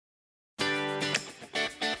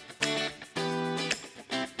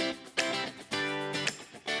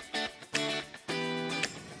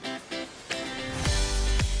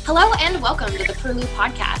Hello and welcome to the Perlu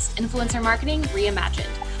Podcast, Influencer Marketing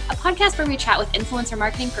Reimagined, a podcast where we chat with influencer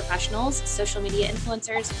marketing professionals, social media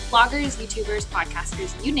influencers, bloggers, YouTubers,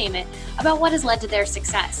 podcasters, you name it, about what has led to their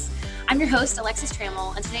success. I'm your host, Alexis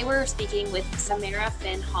Trammell, and today we're speaking with Samara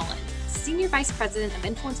Finn Holland, Senior Vice President of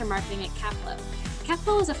Influencer Marketing at Caplo.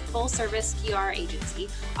 Caplo is a full-service PR agency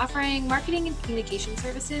offering marketing and communication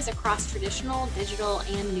services across traditional, digital,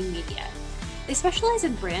 and new media. They specialize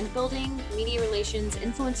in brand building, media relations,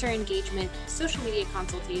 influencer engagement, social media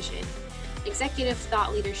consultation, executive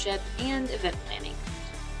thought leadership, and event planning.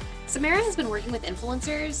 Samara has been working with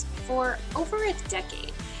influencers for over a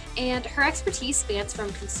decade, and her expertise spans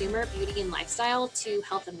from consumer beauty and lifestyle to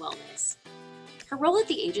health and wellness. Her role at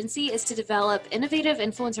the agency is to develop innovative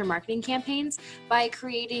influencer marketing campaigns by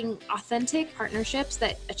creating authentic partnerships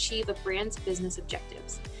that achieve a brand's business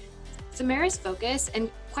objectives. Samara's focus,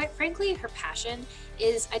 and quite frankly, her passion,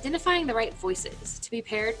 is identifying the right voices to be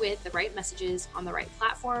paired with the right messages on the right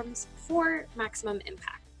platforms for maximum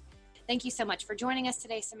impact. Thank you so much for joining us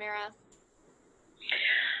today, Samara.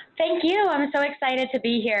 Thank you. I'm so excited to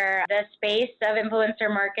be here. The space of influencer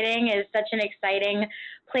marketing is such an exciting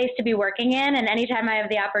place to be working in, and anytime I have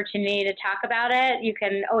the opportunity to talk about it, you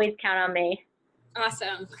can always count on me.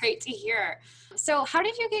 Awesome. Great to hear. So how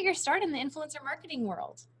did you get your start in the influencer marketing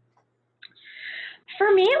world?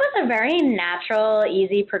 For me, it was a very natural,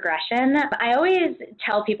 easy progression. I always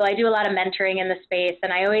tell people, I do a lot of mentoring in the space,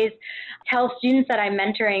 and I always tell students that I'm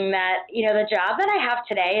mentoring that, the job that I have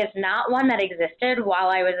today is not one that existed while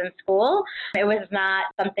I was in school. It was not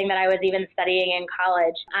something that I was even studying in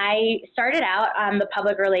college. I started out on the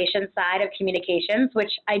public relations side of communications,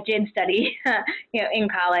 which I did study in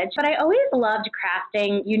college, but I always loved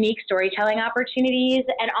crafting unique storytelling opportunities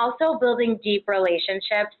and also building deep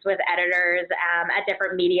relationships with editors at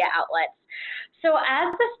different media outlets. So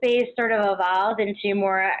as the space sort of evolved into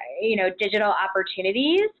more, digital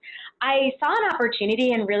opportunities, I saw an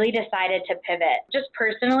opportunity and really decided to pivot. Just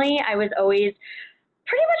personally, I was always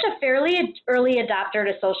pretty much a fairly early adopter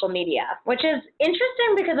to social media, which is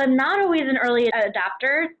interesting because I'm not always an early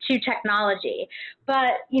adopter to technology.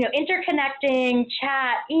 But, interconnecting,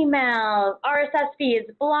 chat, email, RSS feeds,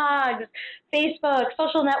 blogs, Facebook,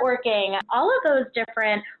 social networking, all of those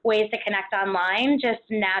different ways to connect online just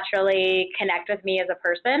naturally connect with me as a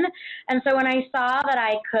person. And so when I saw that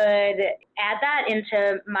I could add that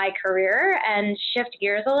into my career and shift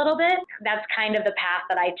gears a little bit, that's kind of the path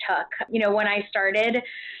that I took. When I started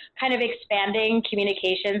kind of expanding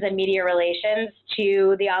communications and media relations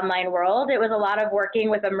to the online world, it was a lot of working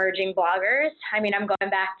with emerging bloggers. I'm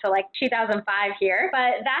going back to 2005 here,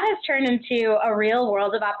 but that has turned into a real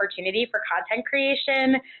world of opportunity for content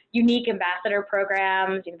creation, unique ambassador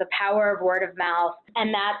programs, the power of word of mouth.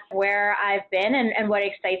 And that's where I've been and what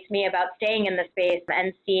excites me about staying in the space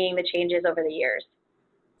and seeing the changes over the years.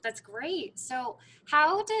 That's great. So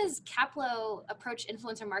how does Caplo approach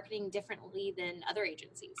influencer marketing differently than other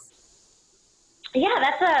agencies? Yeah,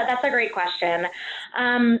 that's a great question.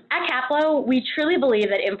 At Caplo, we truly believe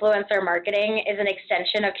that influencer marketing is an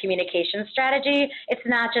extension of communication strategy. It's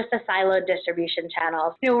not just a siloed distribution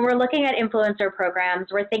channel. When we're looking at influencer programs,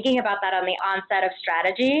 we're thinking about that on the onset of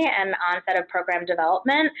strategy and onset of program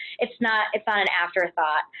development. It's not an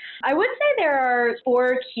afterthought. I would say there are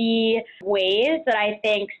 4 key ways that I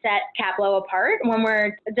think set Caplo apart when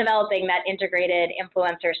we're developing that integrated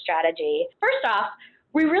influencer strategy. First off,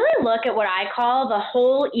 we really look at what I call the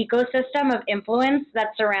whole ecosystem of influence that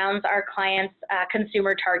surrounds our client's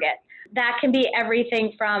consumer target. That can be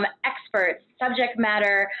everything from experts, subject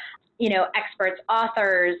matter, experts,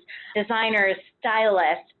 authors, designers,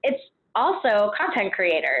 stylists. It's also content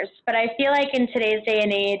creators. But I feel like in today's day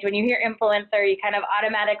and age, when you hear influencer, you kind of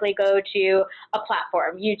automatically go to a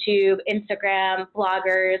platform, YouTube, Instagram,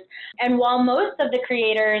 bloggers. And while most of the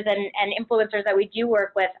creators and influencers that we do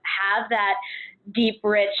work with have that deep,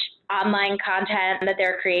 rich online content that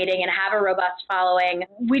they're creating and have a robust following,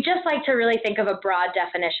 we just like to really think of a broad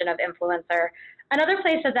definition of influencer. Another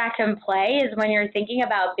place that can play is when you're thinking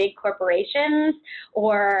about big corporations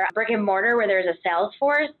or brick and mortar where there's a sales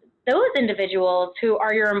force. Those individuals who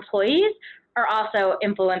are your employees are also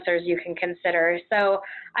influencers you can consider. So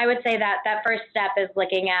I would say that first step is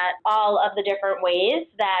looking at all of the different ways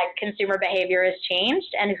that consumer behavior has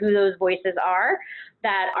changed and who those voices are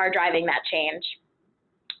that are driving that change.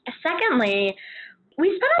 Secondly, we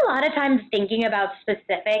spend a lot of time thinking about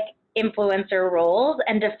specific influencer roles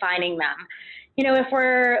and defining them. If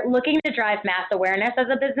we're looking to drive mass awareness as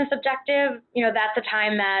a business objective, that's a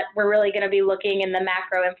time that we're really going to be looking in the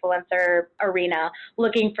macro influencer arena,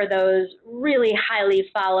 looking for those really highly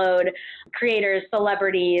followed creators,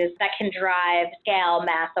 celebrities that can drive scale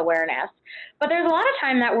mass awareness. But there's a lot of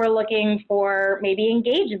time that we're looking for maybe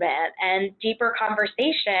engagement and deeper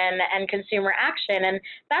conversation and consumer action. And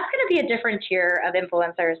that's going to be a different tier of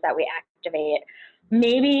influencers that we activate.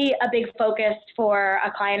 Maybe a big focus for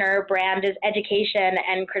a client or a brand is education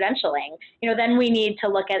and credentialing. Then we need to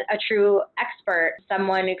look at a true expert,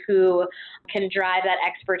 someone who can drive that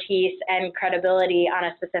expertise and credibility on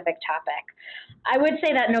a specific topic. I would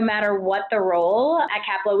say that no matter what the role at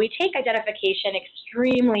Kaplo, we take identification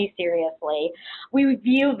extremely seriously. We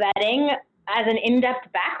view vetting as an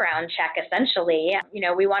in-depth background check, essentially.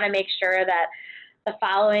 We want to make sure that the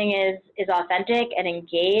following is authentic and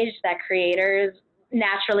engaged, that creators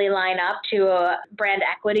naturally line up to a brand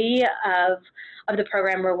equity of the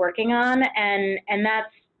program we're working on, and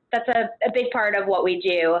that's a big part of what we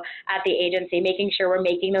do at the agency, making sure we're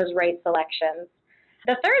making those right selections.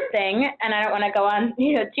 The third thing, and I don't want to go on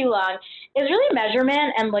too long, is really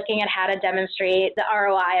measurement and looking at how to demonstrate the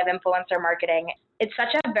ROI of influencer marketing. It's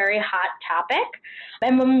such a very hot topic,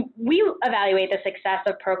 and when we evaluate the success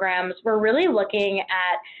of programs, we're really looking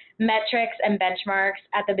at metrics and benchmarks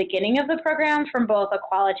at the beginning of the program from both a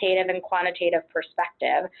qualitative and quantitative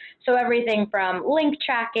perspective. So everything from link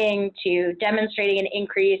tracking to demonstrating an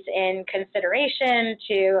increase in consideration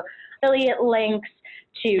to affiliate links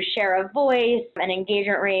to share of voice and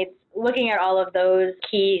engagement rates, looking at all of those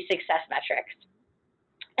key success metrics.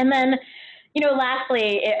 And then,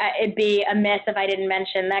 lastly, it'd be amiss if I didn't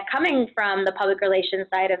mention that coming from the public relations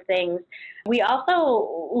side of things, we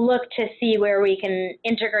also look to see where we can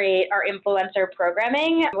integrate our influencer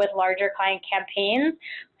programming with larger client campaigns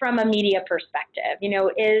from a media perspective.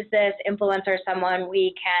 Is this influencer someone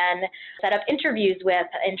we can set up interviews with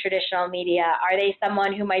in traditional media? Are they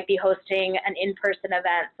someone who might be hosting an in-person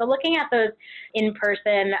event? So looking at those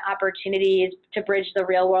in-person opportunities to bridge the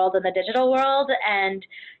real world and the digital world, and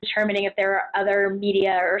determining if there are other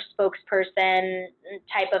media or spokesperson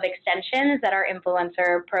type of extensions that our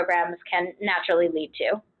influencer programs can naturally lead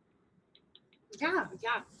to. Yeah.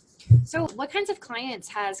 So what kinds of clients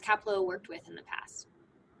has Kaplo worked with in the past?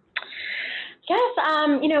 Yes,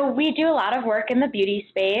 we do a lot of work in the beauty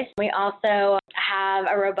space. We also have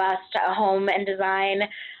a robust home and design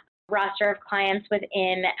roster of clients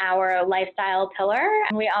within our lifestyle pillar.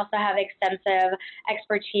 And we also have extensive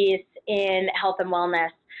expertise in health and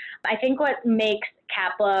wellness. I think what makes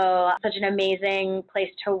Kaplo such an amazing place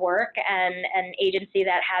to work and an agency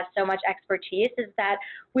that has so much expertise is that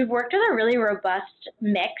we've worked with a really robust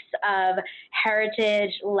mix of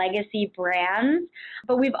heritage legacy brands,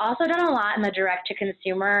 but we've also done a lot in the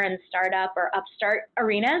direct-to-consumer and startup or upstart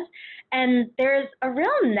arenas. And there's a real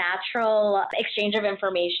natural exchange of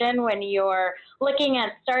information when you're looking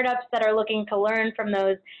at startups that are looking to learn from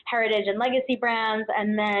those heritage and legacy brands,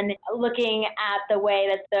 and then looking at the way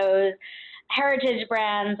that those heritage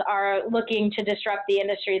brands are looking to disrupt the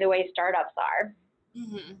industry the way startups are.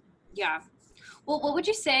 Mm-hmm. Yeah. Well, what would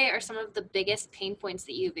you say are some of the biggest pain points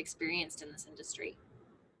that you've experienced in this industry?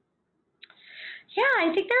 Yeah,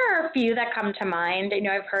 I think there are a few that come to mind.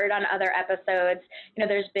 I've heard on other episodes,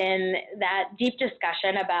 there's been that deep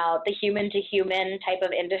discussion about the human-to-human type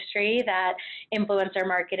of industry that influencer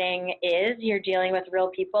marketing is. You're dealing with real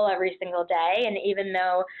people every single day, and even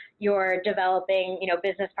though you're developing,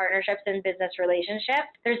 business partnerships and business relationships,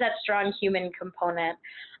 there's that strong human component.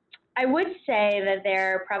 I would say that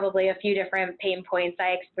there are probably a few different pain points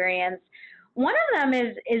I experienced. One of them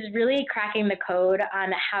is really cracking the code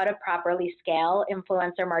on how to properly scale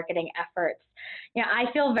influencer marketing efforts.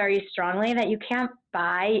 I feel very strongly that you can't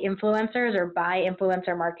buy influencers or buy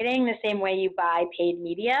influencer marketing the same way you buy paid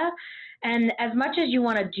media. And as much as you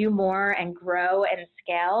want to do more and grow and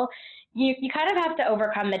scale, you kind of have to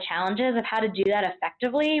overcome the challenges of how to do that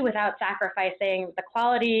effectively without sacrificing the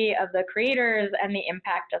quality of the creators and the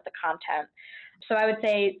impact of the content. So I would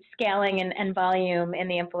say scaling and volume in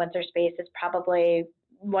the influencer space is probably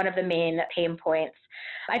one of the main pain points.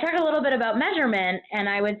 I talked a little bit about measurement, and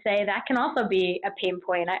I would say that can also be a pain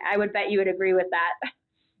point. I would bet you would agree with that.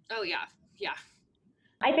 Oh, yeah.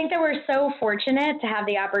 I think that we're so fortunate to have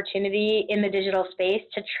the opportunity in the digital space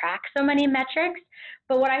to track so many metrics,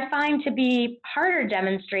 But what I find to be harder to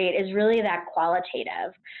demonstrate is really that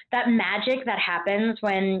qualitative, that magic that happens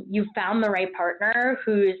when you found the right partner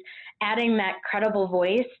who's adding that credible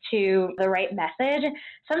voice to the right message.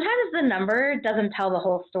 Sometimes the number doesn't tell the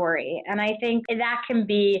whole story. And I think that can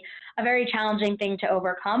be a very challenging thing to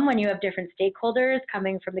overcome when you have different stakeholders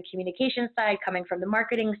coming from the communication side, coming from the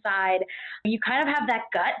marketing side. You kind of have that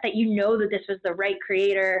gut that you know that this was the right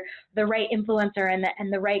creator, the right influencer,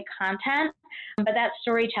 and the right content. But that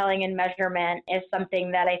storytelling and measurement is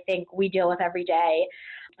something that I think we deal with every day.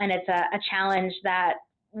 And it's a challenge that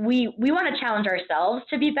we want to challenge ourselves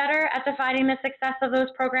to be better at defining the success of those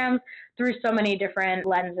programs through so many different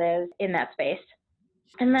lenses in that space.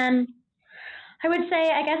 And then I would say,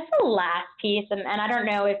 I guess the last piece, and I don't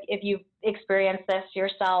know if you've experienced this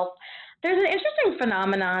yourself, there's an interesting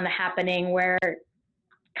phenomenon happening where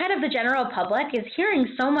kind of the general public is hearing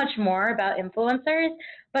so much more about influencers,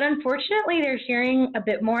 but unfortunately they're hearing a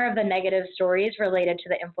bit more of the negative stories related to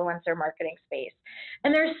the influencer marketing space.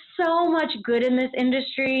 And there's so much good in this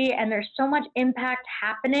industry and there's so much impact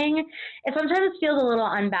happening. It sometimes feels a little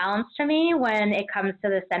unbalanced to me when it comes to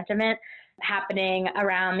the sentiment happening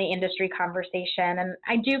around the industry conversation. And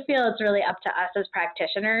I do feel it's really up to us as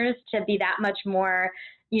practitioners to be that much more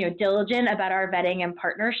diligent about our vetting and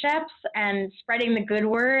partnerships and spreading the good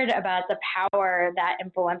word about the power that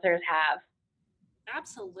influencers have.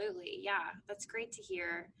 Absolutely. Yeah, that's great to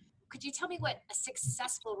hear. Could you tell me what a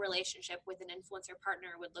successful relationship with an influencer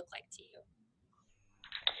partner would look like to you?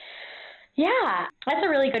 Yeah, that's a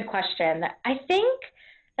really good question. I think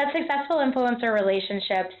that successful influencer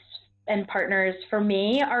relationships and partners for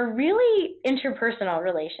me are really interpersonal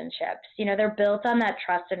relationships. They're built on that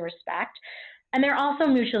trust and respect. And they're also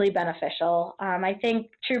mutually beneficial. I think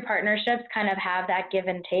true partnerships kind of have that give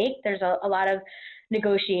and take. There's a lot of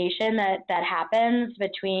negotiation that happens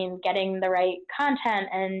between getting the right content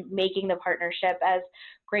and making the partnership as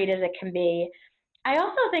great as it can be. I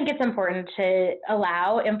also think it's important to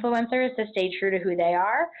allow influencers to stay true to who they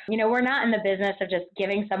are. We're not in the business of just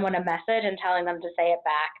giving someone a message and telling them to say it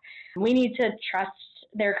back. We need to trust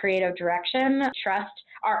their creative direction, trust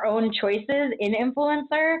our own choices in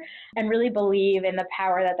influencer, and really believe in the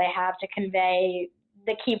power that they have to convey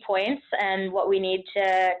the key points and what we need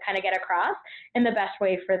to kind of get across in the best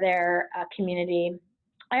way for their community.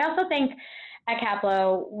 I also think at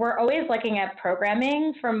Kaplo, we're always looking at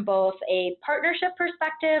programming from both a partnership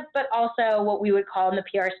perspective, but also what we would call in the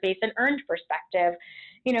PR space an earned perspective.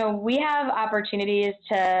 We have opportunities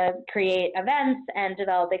to create events and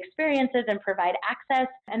develop experiences and provide access.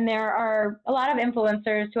 And there are a lot of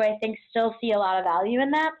influencers who I think still see a lot of value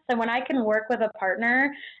in that. So when I can work with a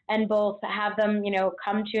partner and both have them,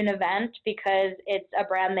 come to an event because it's a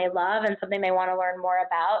brand they love and something they want to learn more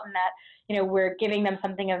about, and that, we're giving them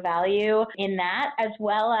something of value in that, as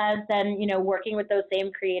well as then, working with those same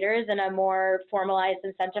creators in a more formalized,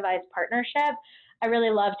 incentivized partnership. I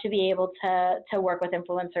really love to be able to work with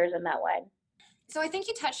influencers in that way. So I think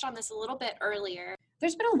you touched on this a little bit earlier.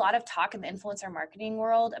 There's been a lot of talk in the influencer marketing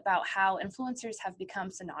world about how influencers have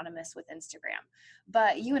become synonymous with Instagram.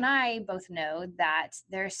 But you and I both know that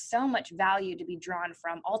there's so much value to be drawn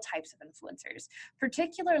from all types of influencers,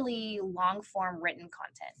 particularly long-form written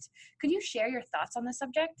content. Could you share your thoughts on this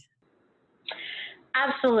subject?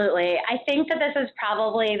 Absolutely. I think that this is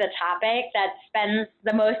probably the topic that spends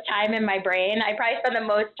the most time in my brain. I probably spend the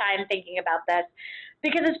most time thinking about this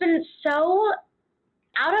because it's been so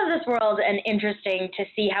out of this world and interesting to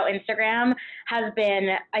see how Instagram has been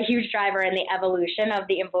a huge driver in the evolution of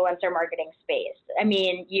the influencer marketing space. I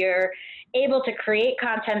mean, you're able to create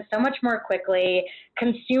content so much more quickly.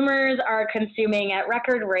 Consumers are consuming at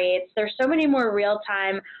record rates. There's so many more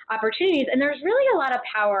real-time opportunities, and there's really a lot of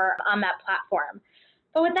power on that platform.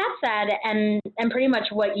 But with that said, and pretty much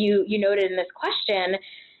what you noted in this question,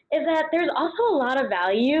 is that there's also a lot of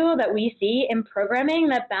value that we see in programming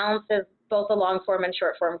that balances both the long form and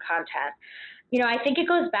short form content. I think it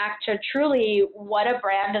goes back to truly what a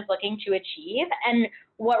brand is looking to achieve and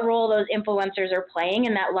what role those influencers are playing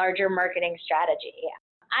in that larger marketing strategy.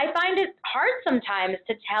 I find it hard sometimes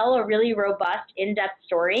to tell a really robust, in-depth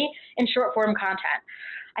story in short form content.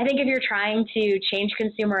 I think if you're trying to change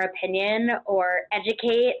consumer opinion or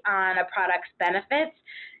educate on a product's benefits,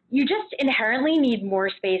 you just inherently need more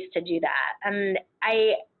space to do that. And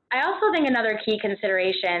I also think another key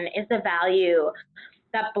consideration is the value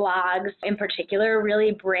that blogs in particular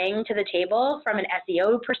really bring to the table from an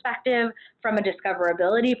SEO perspective, from a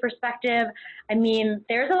discoverability perspective. I mean,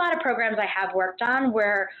 there's a lot of programs I have worked on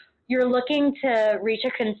where you're looking to reach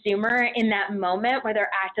a consumer in that moment where they're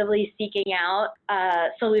actively seeking out a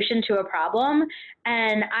solution to a problem.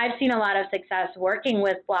 And I've seen a lot of success working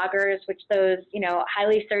with bloggers, which those,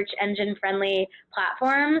 highly search engine friendly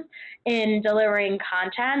platforms, in delivering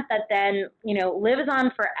content that then, lives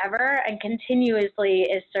on forever and continuously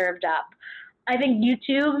is served up. I think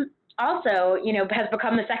YouTube also, has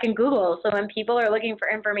become the second Google. So when people are looking for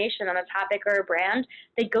information on a topic or a brand,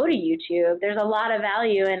 they go to YouTube. There's a lot of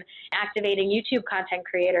value in activating YouTube content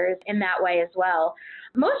creators in that way as well.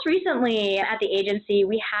 Most recently at the agency,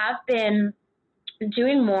 we have been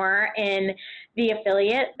doing more in the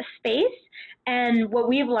affiliate space. And what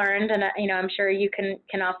we've learned, and I'm sure you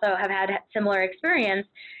can also have had similar experience,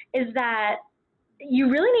 is that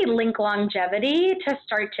you really need link longevity to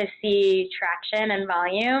start to see traction and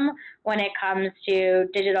volume when it comes to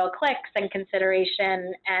digital clicks and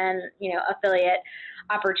consideration and, affiliate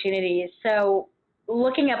opportunities. So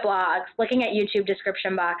looking at blogs, looking at YouTube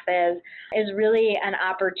description boxes is really an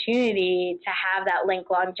opportunity to have that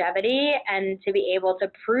link longevity and to be able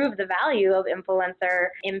to prove the value of influencer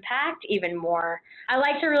impact even more. I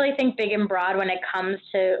like to really think big and broad when it comes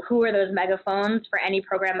to who are those megaphones for any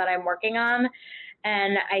program that I'm working on.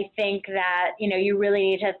 And I think that, you really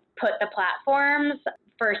need to put the platforms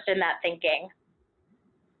first in that thinking.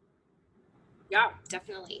 Yeah,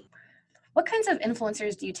 definitely. What kinds of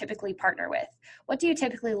influencers do you typically partner with? What do you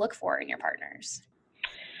typically look for in your partners?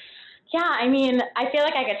 Yeah, I feel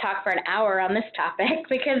like I could talk for an hour on this topic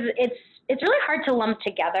because it's really hard to lump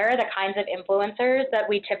together the kinds of influencers that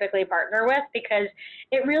we typically partner with because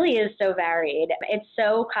it really is so varied. It's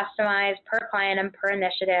so customized per client and per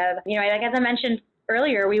initiative. As I mentioned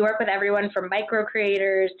earlier, we work with everyone from micro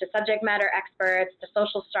creators to subject matter experts to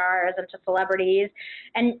social stars and to celebrities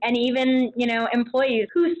and even, employees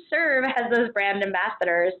who serve as those brand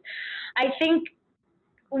ambassadors. I think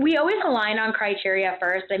we always align on criteria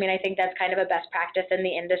first. I think that's kind of a best practice in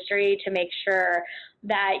the industry to make sure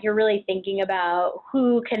that you're really thinking about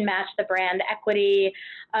who can match the brand equity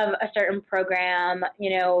of a certain program,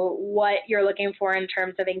 what you're looking for in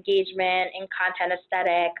terms of engagement and content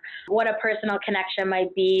aesthetic, what a personal connection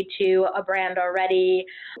might be to a brand already,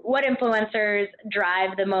 what influencers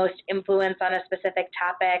drive the most influence on a specific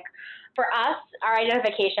topic. For us, our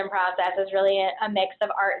identification process is really a mix of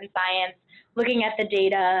art and science, looking at the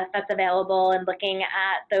data that's available and looking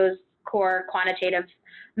at those core quantitative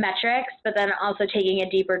metrics, but then also taking a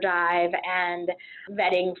deeper dive and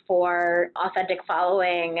vetting for authentic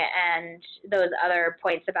following and those other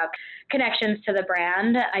points about connections to the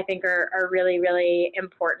brand, I think are really, really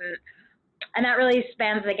important. And that really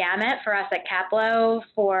spans the gamut for us at Kaplo,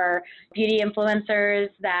 for beauty influencers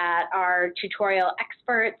that are tutorial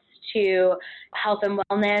experts, to health and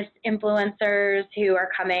wellness influencers who are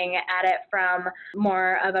coming at it from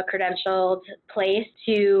more of a credentialed place,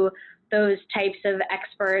 to those types of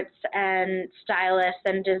experts and stylists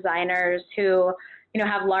and designers who,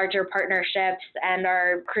 have larger partnerships and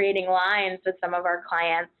are creating lines with some of our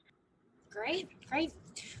clients. Great.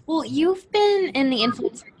 Well, you've been in the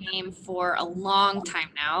influencer game for a long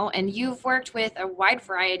time now, and you've worked with a wide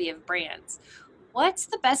variety of brands. What's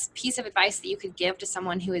the best piece of advice that you could give to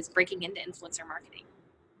someone who is breaking into influencer marketing?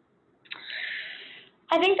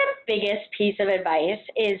 I think the biggest piece of advice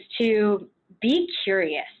is to be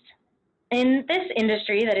curious. In this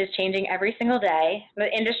industry that is changing every single day,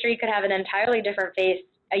 the industry could have an entirely different face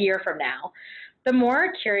a year from now. The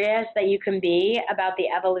more curious that you can be about the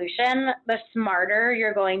evolution, the smarter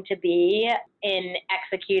you're going to be in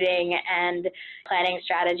executing and planning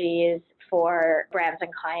strategies for brands and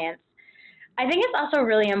clients. I think it's also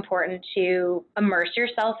really important to immerse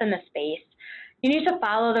yourself in the space. You need to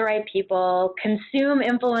follow the right people, consume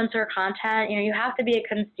influencer content. You have to be a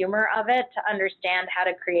consumer of it to understand how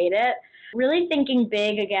to create it. Really thinking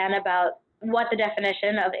big again about what the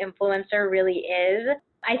definition of influencer really is.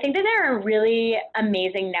 I think that there are really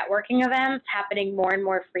amazing networking events happening more and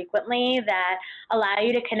more frequently that allow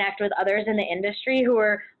you to connect with others in the industry who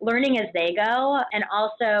are learning as they go, and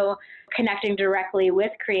also connecting directly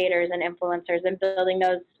with creators and influencers and building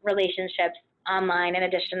those relationships online in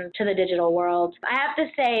addition to the digital world. I have to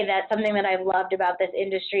say that something that I've loved about this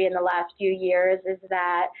industry in the last few years is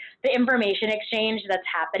that the information exchange that's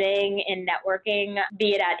happening in networking,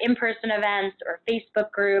 be it at in-person events or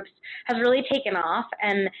Facebook groups, has really taken off.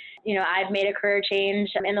 And I've made a career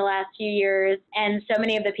change in the last few years, and so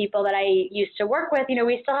many of the people that I used to work with,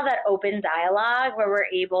 we still have that open dialogue where we're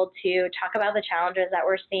able to talk about the challenges that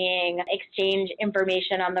we're seeing, exchange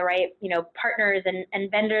information on the right, partners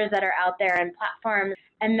and vendors that are out there and platforms.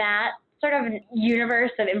 And that sort of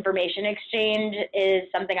universe of information exchange is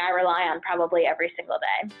something I rely on probably every single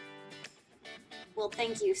day. Well,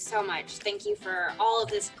 thank you so much. Thank you for all of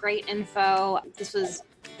this great info. This was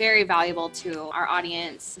very valuable to our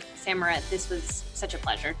audience. Samara, this was such a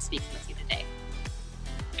pleasure speaking with you today.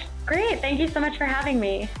 Great. Thank you so much for having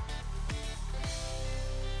me.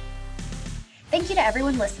 Thank you to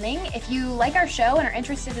everyone listening. If you like our show and are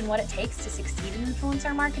interested in what it takes to succeed in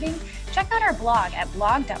influencer marketing, check out our blog at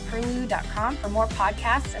blog.perlu.com for more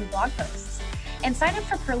podcasts and blog posts. And sign up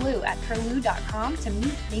for Perlu at perlu.com to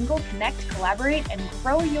meet, mingle, connect, collaborate, and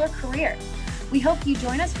grow your career. We hope you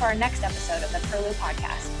join us for our next episode of the Perlu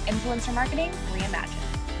Podcast, Influencer Marketing Reimagined.